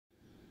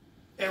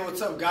Hey,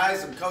 what's up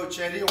guys? I'm Coach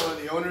Eddie, one of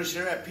the owners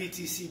here at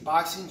PTC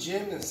Boxing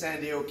Gym in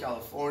San Diego,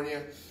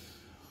 California.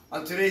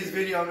 On today's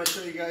video, I'm going to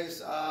show you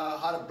guys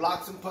how to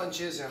block some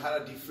punches and how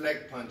to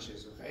deflect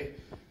punches, okay?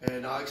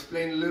 And I'll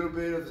explain a little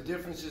bit of the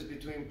differences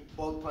between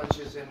both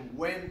punches and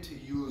when to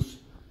use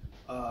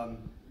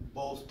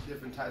both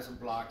different types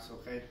of blocks,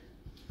 okay?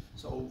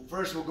 So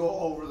first we'll go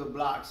over the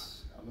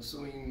blocks. I'm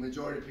assuming the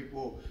majority of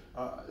people,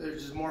 they're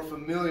just more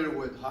familiar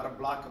with how to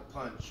block a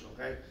punch,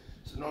 okay?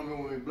 So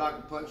normally when we block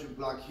a punch, we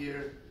block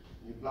here,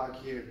 you block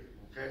here,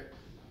 okay?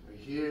 We're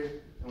here,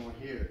 and we're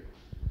here.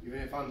 Even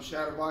if I'm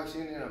shadow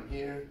boxing and I'm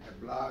here, I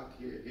block,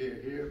 here,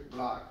 here, here,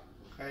 block,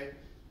 okay?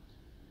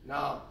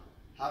 Now,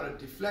 how to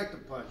deflect a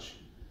punch.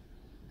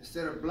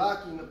 Instead of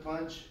blocking the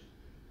punch,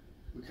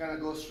 we kind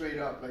of go straight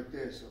up like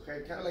this,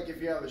 okay? Kind of like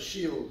if you have a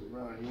shield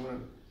around, you want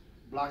to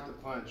block the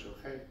punch,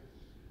 okay?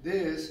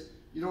 This,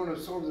 you don't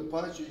absorb the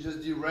punch, you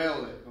just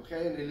derail it,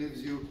 okay? And it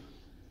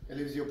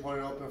leaves your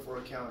opponent open for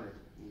a counter.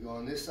 You go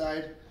on this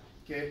side,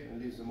 okay, and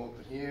leaves them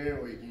open here,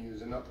 or you can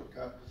use an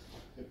uppercut,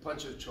 a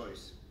punch of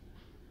choice,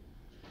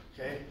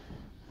 okay?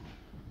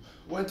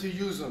 When to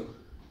use them.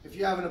 If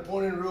you have an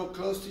opponent real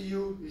close to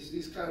you,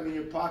 he's kind of in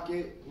your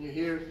pocket, and you're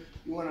here,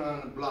 you want to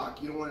on the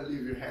block. You don't want to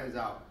leave your hands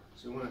out.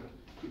 So you want to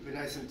keep it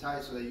nice and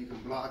tight so that you can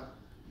block,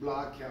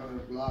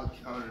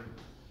 counter.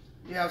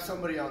 You have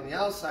somebody on the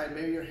outside,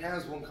 maybe your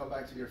hands won't come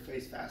back to your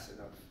face fast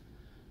enough.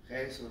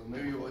 Okay, so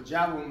maybe we'll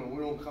jab them and we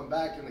don't come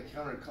back and the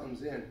counter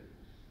comes in.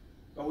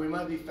 But we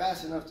might be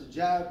fast enough to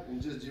jab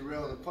and just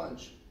derail the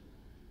punch.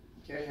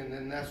 Okay, and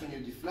then that's when you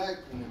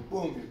deflect and then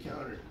boom, you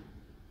counter.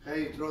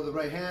 Okay, you throw the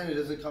right hand, it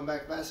doesn't come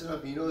back fast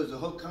enough, and you know there's a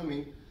hook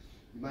coming,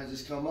 you might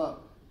just come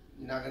up.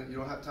 You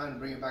don't have time to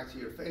bring it back to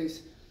your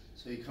face,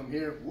 so you come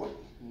here,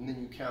 whoop, and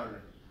then you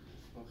counter.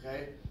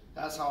 Okay,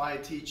 that's how I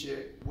teach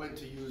it, when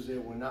to use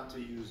it, when not to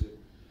use it.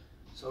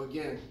 So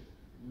again,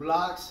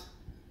 blocks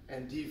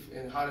and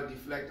how to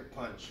deflect a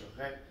punch.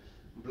 Okay,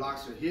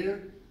 blocks are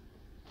here.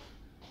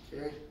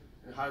 Okay,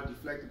 and how to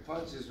deflect the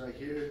punch is right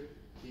here,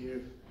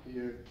 here,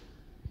 here,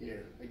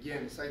 here.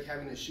 Again, it's like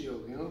having a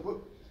shield. You know,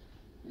 whoop.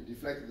 You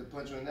deflected the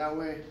punch on that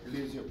way, it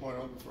leaves your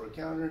opponent open for a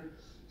counter.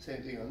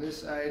 Same thing on this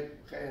side.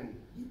 Okay, and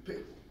you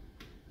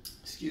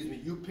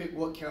pick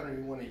what counter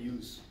you want to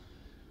use.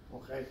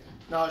 Okay,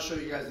 now I'll show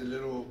you guys a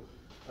little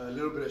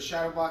bit of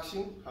shadow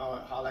boxing,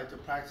 how I like to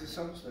practice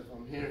them. So if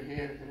I'm here,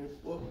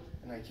 whoop,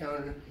 and I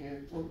counter,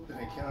 here, whoop, and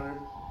I counter,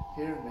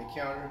 here, and I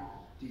counter,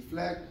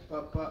 deflect,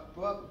 pop, pop,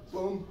 pop,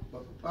 boom,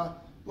 pop,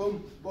 pop,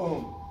 boom,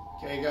 boom.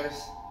 Okay,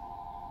 guys,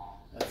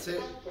 that's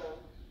it.